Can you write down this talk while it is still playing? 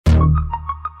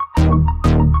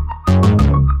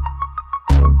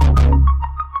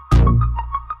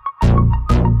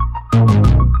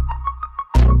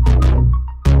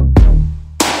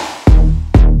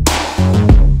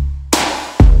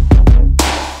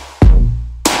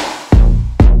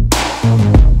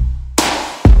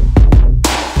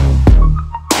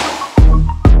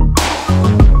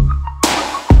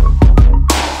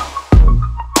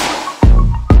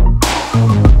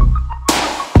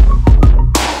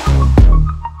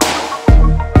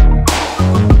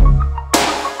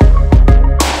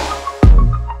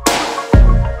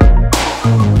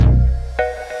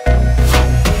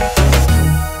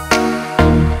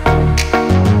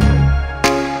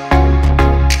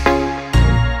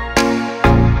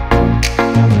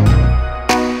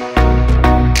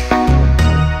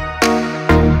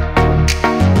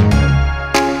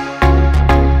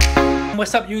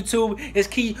What's up, YouTube? It's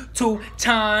Key 2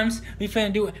 times. We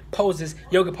finna do poses,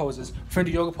 yoga poses. Finna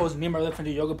do yoga poses. Me and my brother finna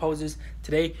do yoga poses.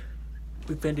 Today,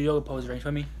 we finna do yoga poses, right? You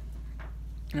feel me? You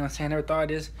know what I'm saying? I never thought of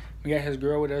this. We got his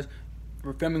girl with us.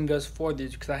 We're filming us for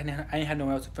this because I ain't had no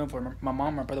one else to film for. My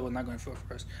mom, my brother was not going to film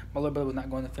for us. My little brother was not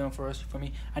going to film for us. You feel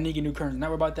me? I need to get new curtains. Not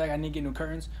worry about that. I need to get new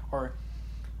curtains, or you know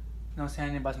what I'm saying?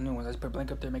 I need to buy some new ones. I just put a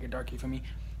blanket up there, make it dark. You feel me?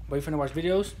 But you finna watch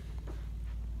videos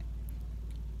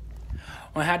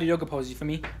on how to do yoga poses. You feel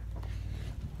me?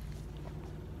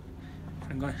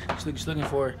 I'm going. Just looking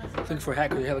for a hat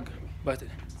because your hair look busted.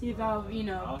 See if I'll, put you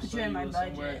in my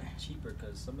budget. Cheaper,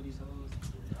 cause some of these hoes.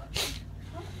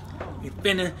 We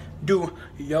finna do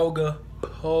yoga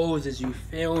poses, you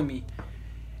feel me?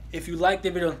 If you like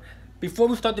the video, before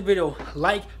we start the video,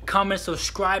 like, comment,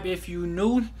 subscribe if you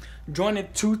new. Join the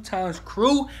 2 times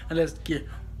crew, and let's get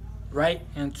right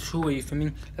into it, you feel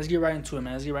me? Let's get right into it,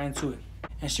 man. Let's get right into it.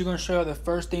 And she's gonna show you the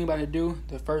first thing about to do,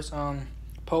 the first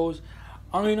pose.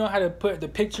 I don't even know how to put the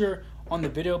picture on the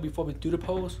video before we do the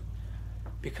pose,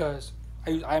 because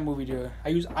I use iMovie to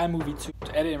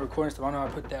edit and record and stuff. I don't know how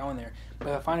to put that on there. But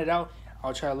if I find it out,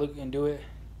 I'll try to look and do it.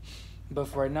 But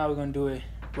for right now, we're gonna do it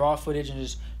raw footage and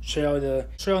just show on the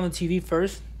TV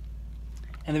first,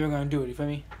 and then we're gonna do it. You feel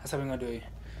me? That's how we're gonna do it.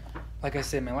 Like I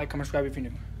said, man, like, comment, subscribe if you're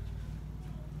new.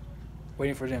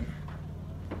 Waiting for them.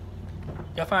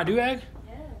 Y'all find a do-rag?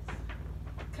 Yes.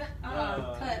 Cut.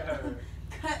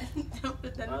 Don't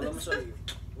put that in Let me show you.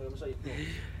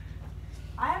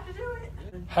 I have to do it.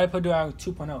 How do you put do-rag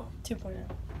 2.0? 2.0.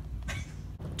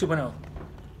 2.0.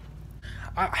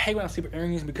 I hate when I sleep with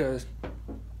earrings because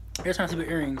every time I sleep with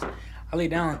earrings, I lay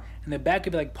down and the back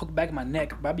could be like poked back in my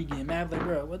neck. But I be getting mad, like,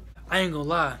 bro, what? I ain't gonna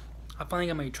lie. I finally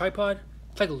got my tripod.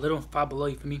 It's like a little Five Below,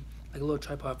 you feel me? Like a little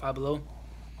tripod Five Below.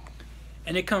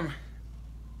 And it come,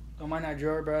 don't mind that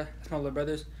drawer, bro. That's my little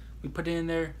brother's. We put it in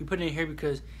there. We put it in here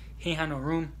because he ain't had no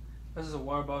room. This is a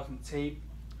water bottle, some tape,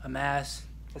 a mask.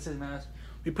 That's his mask.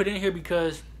 We put it in here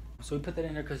because, so we put that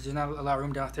in there because there's not a lot of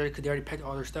room downstairs because they already packed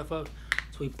all their stuff up.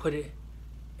 So we put it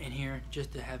in here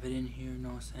just to have it in here, you know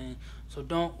what I'm saying? So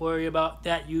don't worry about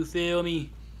that, you feel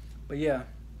me? But yeah,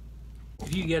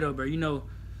 if you ghetto, bro, you know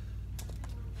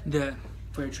that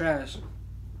for your trash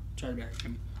bag,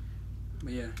 feel me?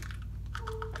 But yeah,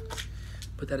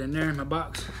 put that in there in my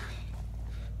box.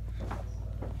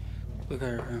 Look at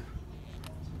her,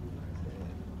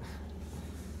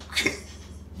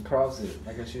 Cross it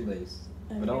like a shoelace,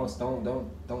 but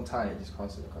don't tie it. Just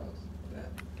cross it across. That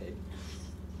okay.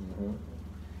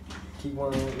 Keep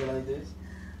one like this.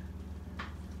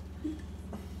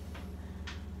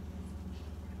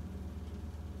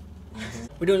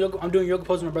 We're doing yoga. I'm doing yoga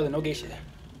poses with my brother. No gay shit.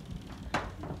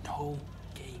 No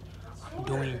gay. I'm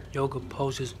doing yoga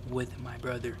poses with my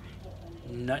brother.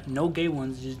 No gay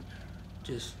ones.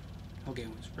 Just no gay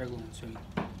ones. Regular ones. Feel me?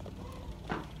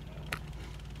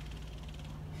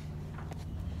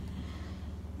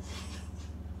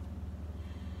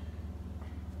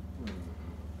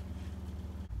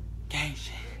 Gang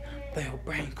shit. Play your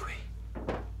brain quick.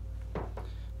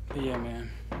 But yeah,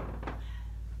 man.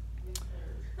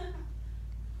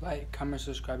 Like, comment,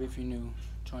 subscribe if you're new.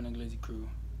 Join the Glizzy crew.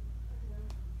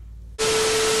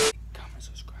 Comment,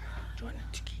 subscribe. Join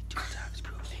the Key 2 times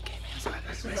crew. AK, man.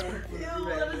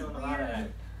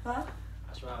 Huh?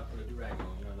 That's why I put a do-rag on.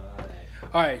 You don't know how that.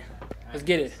 Alright, let's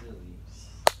get it.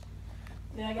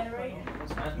 Did I get it right?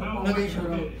 Look at you,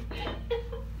 bro.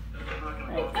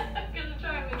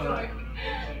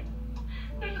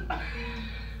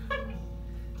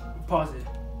 Pause it.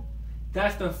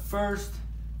 That's the first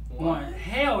one.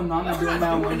 Hell no, I'm not doing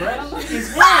that one, bro.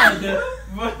 It's hard.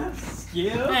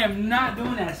 Skip? I am not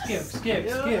doing that. Skip.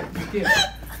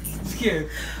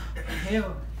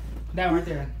 Hell. That one right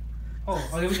there. Oh,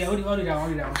 okay, we got that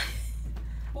one.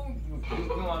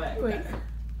 Come on back. Wait.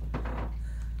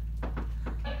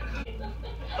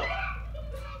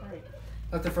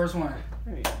 That's the first one.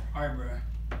 Right. Alright, bro.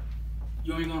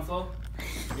 You want me going flow?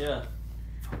 Yeah.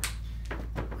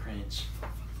 Cringe.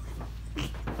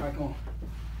 Alright, come on.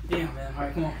 Damn, man.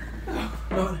 Alright, come on.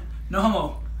 No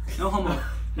homo. Come on,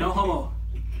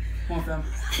 fam.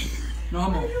 No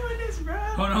homo. I'm doing this, bro.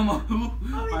 No homo.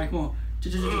 Alright, come on. Hey,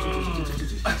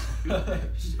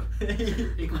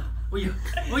 come on. Oh,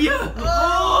 yeah.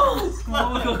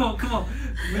 Oh! Come on.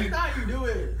 That's how you do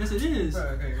it. Yes, it is.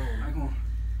 Okay, go on. Alright, come on.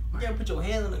 You gotta put your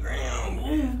hands on the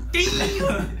ground.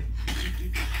 Damn!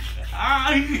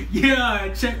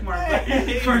 Yeah, check mark.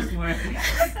 First one. I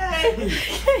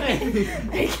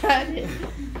got it.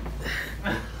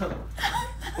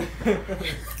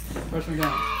 First one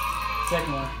down.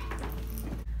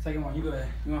 Second one, you go ahead.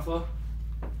 You want to flow?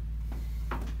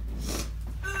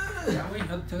 Yeah, wait.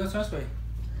 Go this way.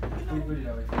 Put it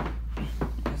that way.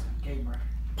 That's gay, bro.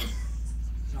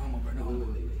 No homo, bro. No homo.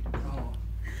 No homo.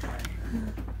 Alright.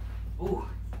 Ooh.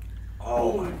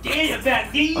 Oh, damn,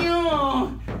 back.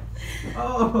 Damn.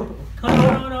 Oh. No.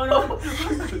 No.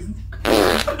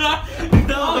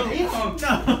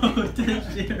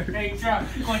 Hey, try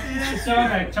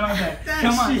back.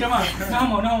 Come on. No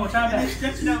homo, try back.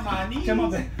 Stretching out my knees. Come on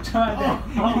back. Try back.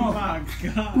 Oh my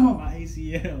god, my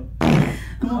ACL.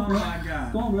 Come on, Oh bro. my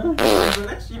god. Come on, bro. Bro,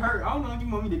 that shit hurt. I don't know if you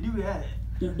want me to do that.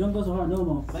 Don't go so hard, no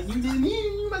more. Like you did me,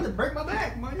 you about to break my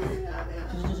back, man.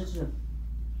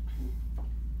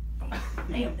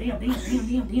 Damn.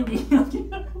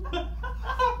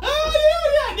 Oh,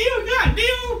 yeah,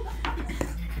 deal.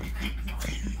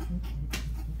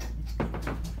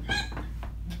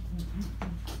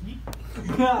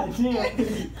 God damn.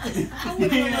 I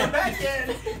wouldn't even go back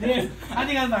yet. Damn. I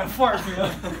think I was like a fart for you.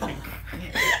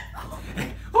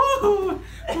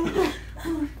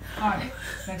 Alright,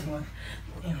 next one.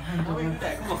 Damn, How we do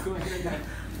that? Come on.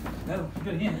 No,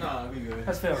 good again. Nah, we good.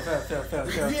 That's fail.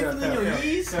 Your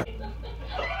knees?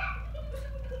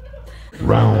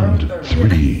 Round Third.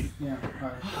 3. Yeah,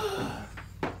 alright.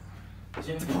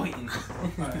 Jim's pointing.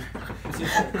 Alright.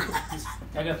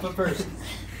 I got foot first.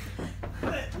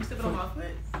 You stepping on my foot?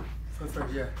 Foot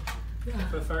first, yeah.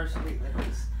 Foot first. Wait, like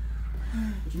this.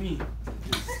 What you mean?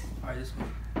 Alright, this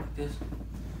one. Like this.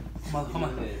 Come on. My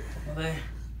leg.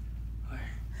 Alright.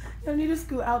 You need to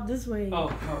scoot out this way. Oh.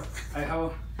 Alright,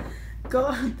 how? Go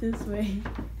out this way.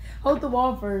 Hold the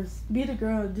wall first. Be the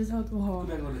girl. Just hold the wall.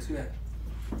 Scoot back a little bit. Scoot back.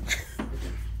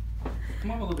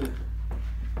 Come on a little bit.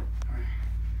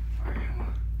 Alright, come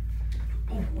on.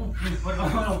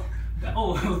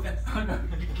 Oh. Hold on.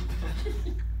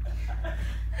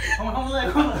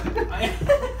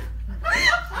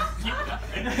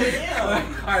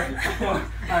 Alright, come on.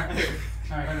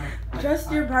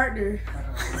 Trust your partner.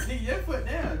 Nigga, your foot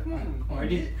down. Come on.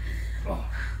 Ready? Oh.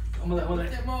 I'm gonna let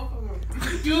That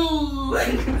motherfucker. Dude!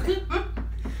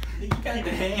 Nigga, you can't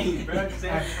even hang, bro. I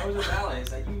was a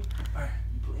balance. Like, you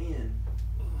playing.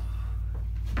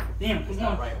 Damn, It's come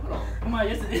not on. right. Hold on. Come on,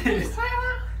 yes it is.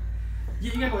 Yeah,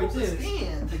 you gotta go like this.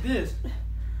 Stand. Like this.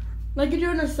 Like you're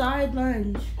doing a side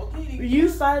lunge. Okay, You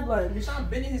side You're lunge. trying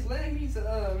to bend in his leg. He needs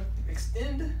to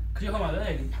extend. Could you hold my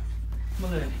leg? My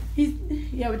leg. He's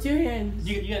with your hands.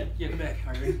 You got, yeah, come back.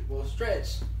 Alright, ready? Well,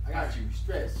 stretch. I got you.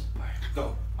 Stretch. Alright,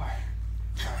 Go. alright.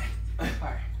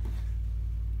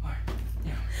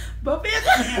 Yeah. Both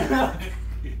hands.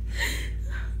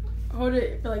 Hold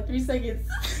it for like 3 seconds.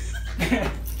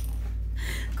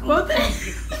 Both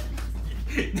hands.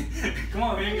 Come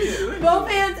on, man. You can do it. Both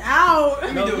hands out.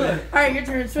 No, do good. it. All right, your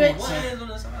turn. Switch. One hand's on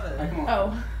the side. Alright, come on.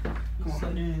 Oh. Come on.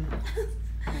 Come on.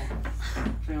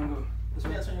 Stay on, go. This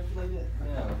way. Yeah, turn your feet like that.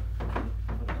 Yeah.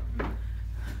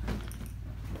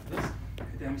 This.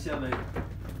 Right there, let me see that leg.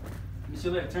 Let me see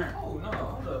your leg. Turn. Oh, no.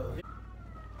 Hold up.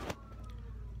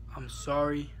 I'm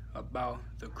sorry about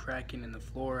the cracking in the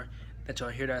floor that y'all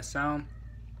hear that sound.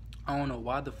 I don't know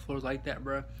why the floor's like that,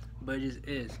 bro, but it just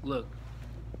is. Look.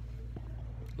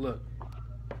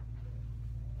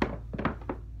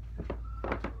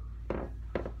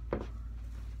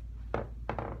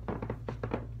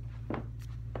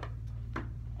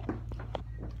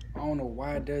 I don't know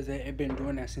why it does that. It's been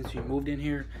doing that since we moved in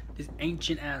here. This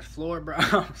ancient ass floor, bro.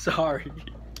 I'm sorry.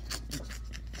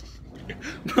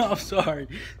 I'm sorry.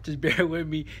 Just bear with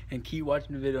me and keep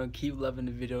watching the video and keep loving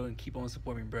the video and keep on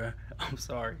supporting me, bro. I'm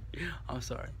sorry.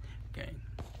 Gang.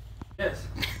 Yes.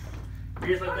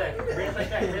 Bring it like that. Bring it like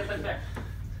that.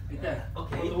 Like that.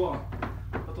 Okay. Hold the wall.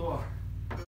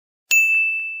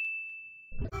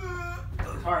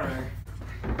 It's hard, man.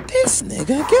 This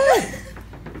nigga gay.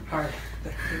 Alright.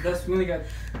 We only got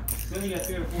 3 out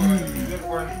of 4. Right?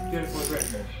 3 out of 4. Great.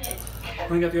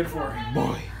 We only got 3 out of 4.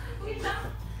 Boy.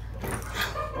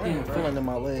 Damn, bro. Feeling in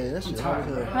my leg. That shit hard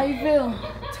as hell. How you feel?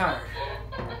 Tired.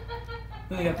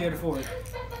 We only got 3 out of 4.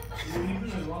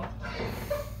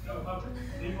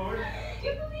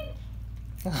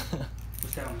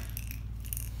 What's that one?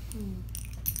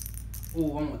 Oh, I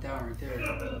want that one right there.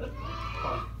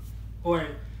 Oh, wait.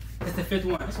 That's the 5th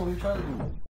one. That's what we trying to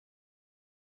do.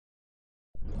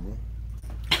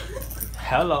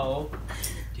 Hello.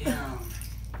 Damn.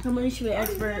 Come on, you should be an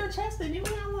You got expert. a chest, then you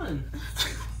got one.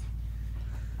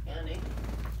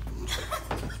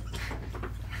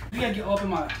 You gotta get up in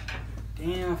my.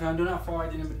 Damn, fam. Do not fall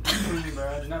right in between,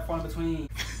 bro. Do not fall in between.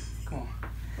 Come on.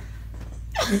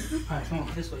 Alright, come on.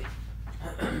 This way.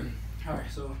 Alright,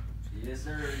 so. Yes,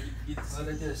 sir. You get Look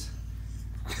like this.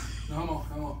 No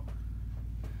homo.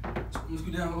 Let's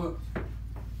go down, look.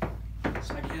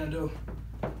 Smack your hand, do.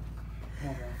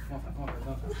 Come on, bro. Come on.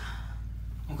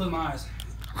 I'm closing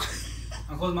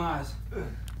my eyes.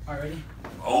 All right, ready?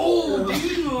 Oh,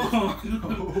 damn!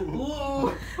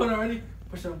 Whoa! Hold on, ready?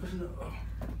 Push it up. Oh.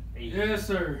 Yes,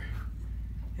 sir.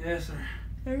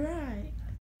 All right.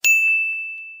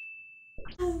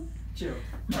 Chill.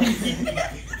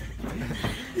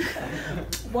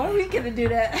 Why are we gonna do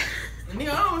that?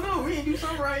 Nigga, I don't know. We ain't do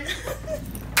something right.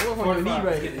 I was holding your knee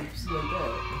right here. See like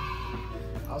that.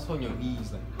 I was holding your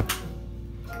knees like.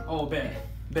 Oh, bets.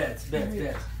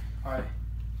 All right.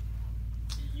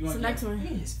 You What's the next one?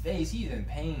 Look at his face. He's in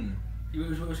pain.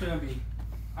 Which one be?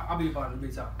 I'll be the bottom. Be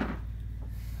the top.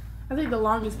 I think the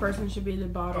longest person should be the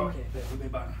bottom. Okay, bet. We'll be the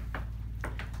bottom.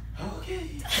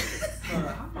 Okay.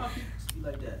 How my feet be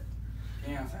like that?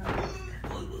 Damn, fam.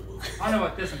 I don't know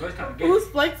about this one, but it's kind of gay. Who's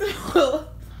flexible?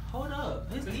 Hold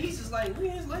up. His knees is like, look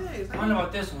at his legs. I don't know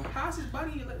about this one. How's his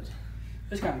body?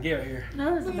 It's kind of gay right here.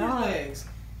 No, it's Look at not. his legs.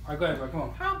 All right, go ahead, bro. Come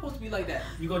on. How I'm supposed to be like that?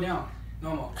 You go down.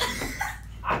 Normal.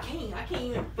 I can't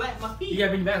even flat my feet. You gotta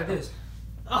bring your back like this.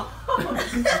 Hold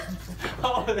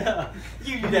up.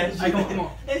 You do that shit. Come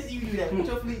on. Let's you do that. Put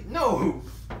your feet. No.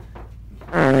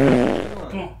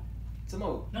 Come on. Some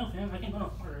more. No, fam. I can't go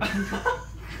no farther.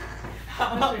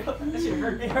 That shit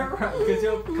hurt. It hurt right. Because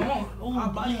your Come on. Oh, my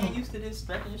body damn. ain't used to this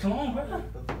stretching. Come on, bro.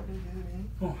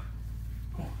 Come on.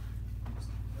 Oh,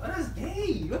 that's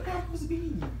gay. Look how I'm supposed to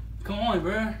be. Come on,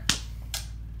 bro.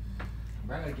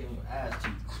 Bro, I gotta get on your ass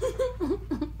cheeks.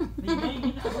 You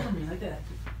ain't over me like that.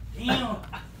 Damn.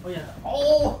 Oh, yeah.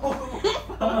 Oh.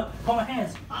 Hold my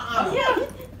hands. Yeah.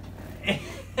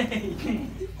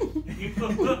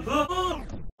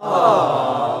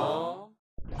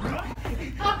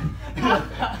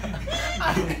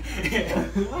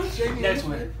 Next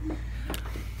one.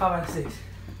 5 out of 6.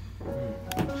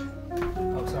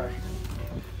 Oh, sorry.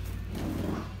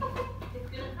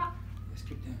 Let's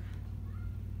keep them.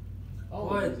 Oh,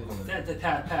 What? That's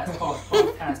pass. Pause.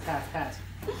 Pass.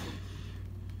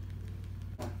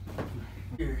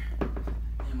 Here. Yeah,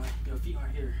 your feet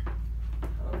aren't here.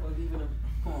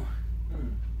 Come on.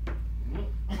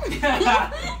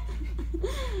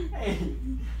 Hey.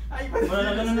 How you supposed to do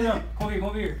this? No. Come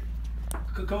over here.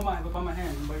 Come on my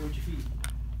hand. Right with your feet.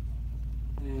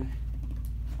 And then,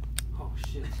 oh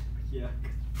shit. Yeah.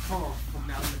 Oh,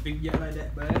 Now I'm a big yeah like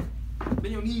that, bud.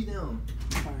 Bend your knees down.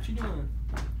 alright. What you doing?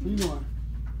 What you doing?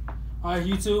 Alright,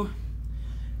 you two.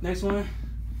 Next one.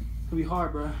 It'll be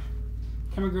hard, bro.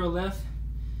 Camera girl left.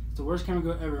 It's the worst camera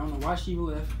girl ever. I don't know why she even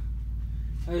left.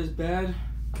 That is bad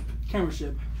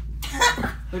cameramanship.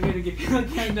 Look at it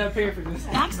get not paid for this.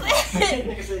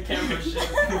 Nigga said camera shit.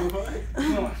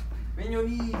 Come on. Bend your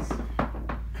knees.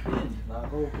 Bend. Now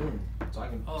go in. So I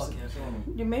can. Oh, okay.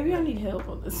 Yeah, maybe I need help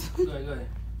on this. Go ahead.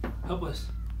 Help us.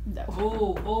 No.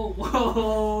 Whoa.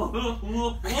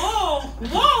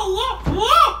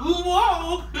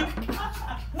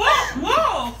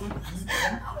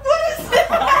 What is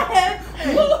that?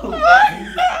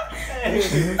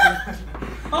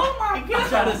 Oh my god.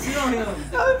 Try to sit on him.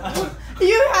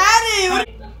 You had it.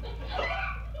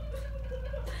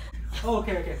 Oh,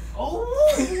 okay. Oh.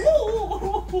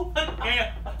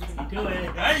 Yeah. You do it.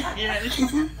 I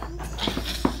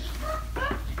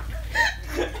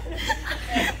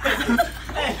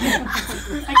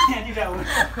can't do that one.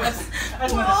 That's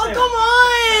what Oh, I said. come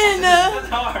on. That's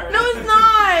hard. No, it's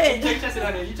not. You test it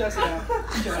out there. You test it out.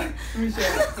 Let me show you.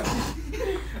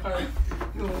 Alright.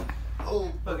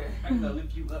 Oh, okay. I can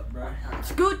lift you up, bro.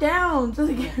 Scoot down. So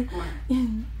Come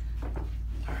on.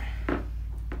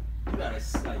 You gotta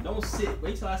like don't sit.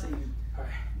 Wait till I say you,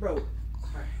 Alright. bro. Alright.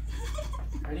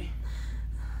 Ready?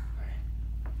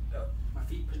 Alright. My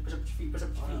feet. Push up your feet. Push up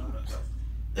your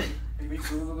feet. Ready?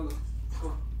 Go.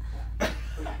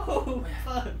 Oh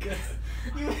fuck.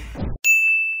 You.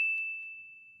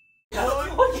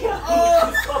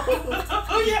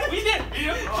 Oh yeah, we did.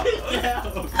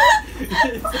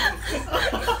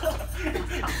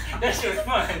 That shit was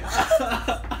fun.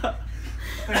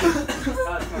 That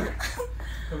was fun.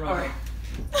 Alright.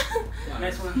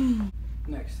 Next one.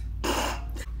 Next.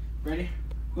 Ready?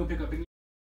 We're gonna pick up.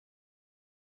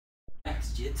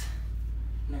 Next, Jit.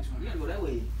 Next one. You gotta go that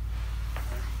way.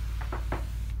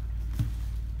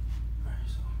 Alright,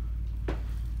 so.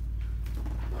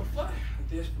 Oh, fuck. Like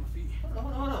this for my feet.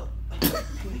 Hold up.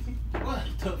 What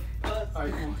the fuck?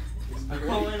 Alright, come on. What's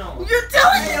going on? You're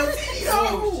telling me.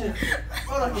 Oh, shit.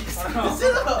 Hold on.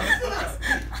 Sit up.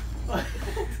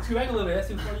 Scoot back a little bit. That's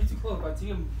too far. You too close. By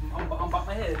the I'm about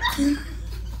my head.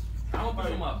 I don't put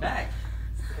it on my back.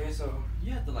 Okay, so.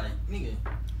 You have to like, nigga,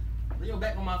 lay your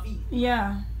back on my feet.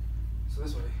 Yeah. So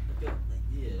this way. Like,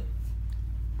 yeah.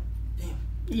 Damn.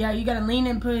 Yeah, you gotta lean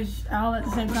and push all at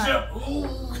the same time.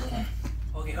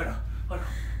 Okay, hold on.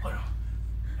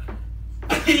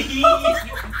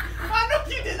 I know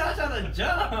you did not try to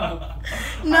jump.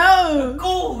 No.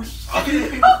 Oh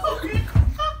shit!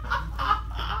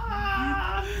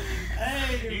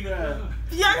 Hey, bro.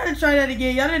 Y'all gotta try that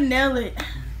again. Y'all didn't nail it.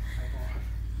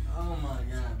 Oh my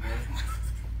god,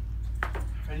 bro.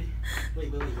 Ready?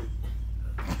 Wait.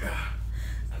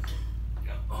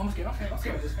 Oh, I'm scared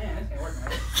with this fan. This ain't working,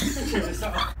 right?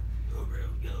 Go, bro,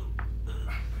 go.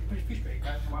 Put your feet straight.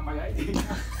 My guy.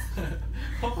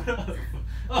 Hold up.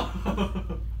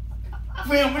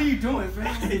 Fam, what are you doing, fam?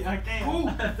 I can't. Ooh.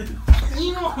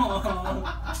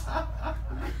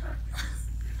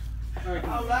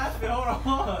 I'm laughing. Hold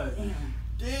on.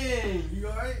 Dang, you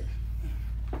alright?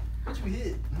 What you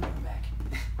hit? Back.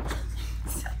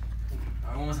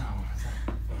 One more time.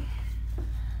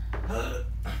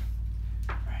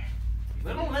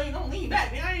 But don't lean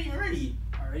back, man. I ain't even ready.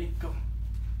 Alright, ready? Go.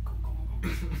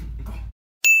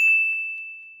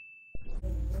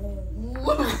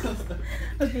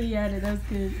 Okay, yeah, that was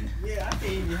good. Yeah, I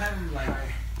can't even have him like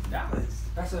Dallas.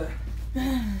 That's a.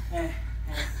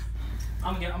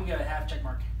 I'm gonna get a half check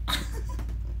mark.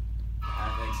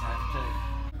 Half X, half check.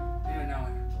 You don't know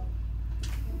it.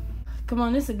 Come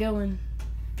on, this is a good one.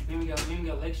 We even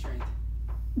got leg strength.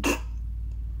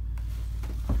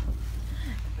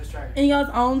 Let's try it. In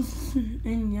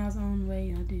y'all's own way,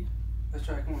 y'all do. Let's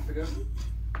try it. Come on, pick up.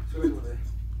 So we do it.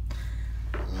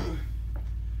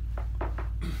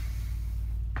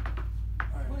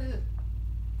 What is it?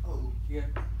 Oh. Yeah.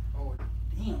 Oh,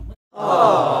 damn.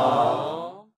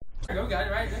 Oh. We got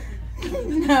it right.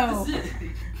 No. That's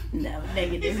it. No, He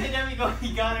negative. said there we go.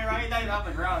 He got it right. Not off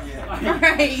the ground yet.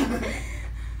 Alright.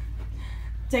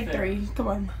 Take 3. Come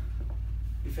on.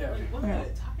 You failed. What? How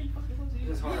you fucking supposed to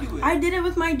do It's hard. it? I did it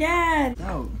with my dad.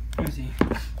 No. Let me see.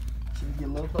 Should get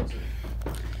a little closer.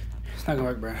 It's not gonna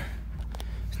work, bro.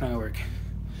 It's not gonna work.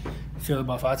 Failed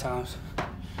about 5 times.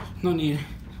 No need.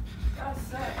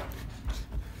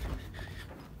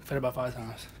 Failed about 5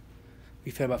 times.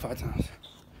 We failed about 5 times.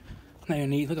 Not your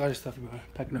need. Look at all this stuff, bro.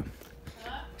 Pack it up.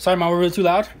 Sorry, Mom, we're really too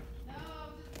loud? No,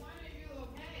 just wondering you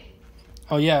okay.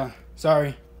 Oh, yeah.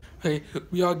 Sorry. Okay,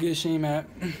 we all get shame at.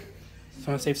 It's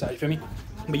on the safe side, you feel me?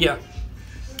 But yeah,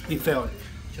 we failed.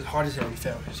 It's just hard as hell, we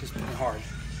failed. It's just been hard.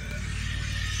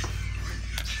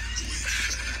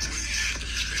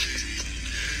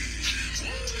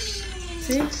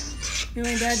 See? You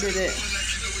and dad did it.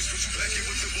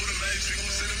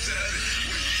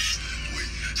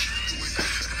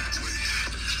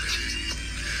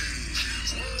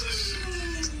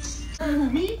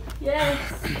 Me?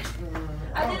 Yes.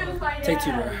 I did it with my dad. Take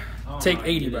 2, bro. Take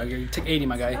 80, bro. Take 80,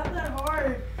 my guy. Not that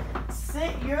hard.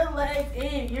 Sit your legs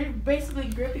in. You're basically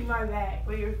gripping my back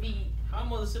with your feet. How am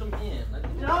I supposed to sit him in?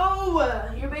 Like,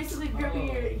 No! You're basically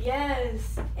gripping your...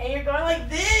 Yes. And you're going like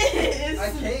this. I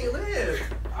can't live.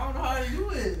 I don't know how to do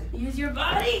it. Use your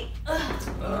body.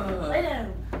 Lay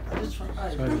down. I just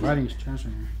tried. Sorry, writing's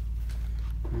transferring.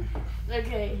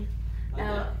 Okay.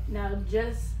 Now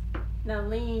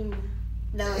lean.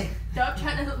 No, don't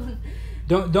try to...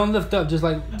 Don't lift up, just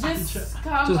like Just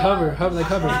come just up. hover like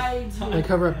hover. Slide. Like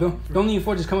hover up. Don't lean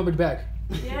forward, just come up with your back.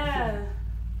 Yeah.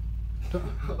 Don't-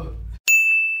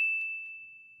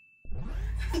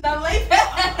 Now lay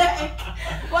back.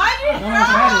 Why did you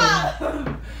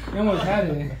drop? You almost had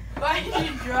it. Why did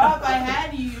you drop? I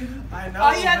had you. I know.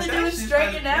 All you have but to do that is shit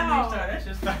straighten started- out. That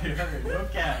shit started hurting. No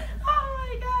cap. Oh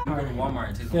my god. Go to Walmart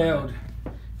and take Failed.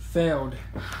 Yeah, Failed.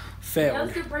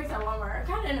 let's do breaks at Walmart. I'm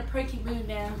kind of in a pranky mood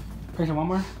now. Press one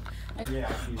more.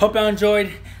 Yeah. Hope y'all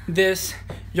enjoyed this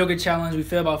yoga challenge. We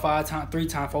failed about 5 times, 3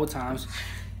 times, 4 times.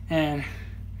 And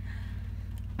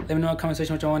let me know in the comment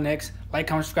section what y'all want next. Like,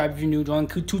 comment, subscribe if you're new. Join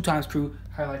 2 times crew.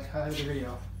 How you like the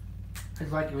video? How'd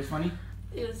you like it? It was funny?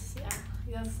 It was,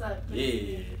 yeah. It sucked.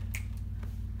 Yeah.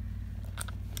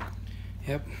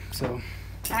 Yep. So,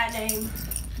 At name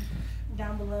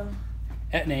down below.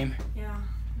 at name. Yeah,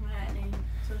 my at name.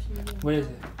 Social media. What is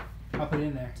it? I'll put it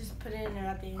in there. Just put it in there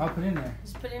at the end. I'll put it in there.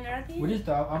 Just put it in there at the end. What is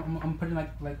the? I'm putting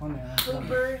like on there.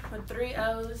 Hooper with 3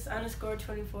 O's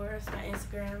 _24. That's my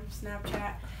Instagram,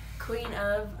 Snapchat. Queen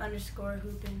of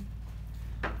 _hooping.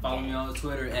 Follow me on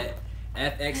Twitter at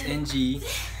FXNG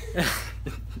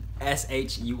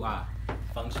SHUI.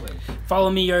 Feng Shui. Follow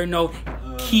me. You already know.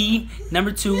 Key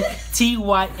number 2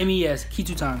 TYMES. Key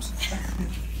 2 times.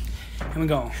 And we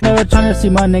go. Never tryna see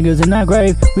my niggas in that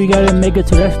grave. We gotta make it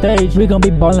to that stage. We gon' be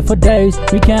ballin' for days.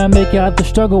 We can't make it out the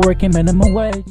struggle, working minimum wage.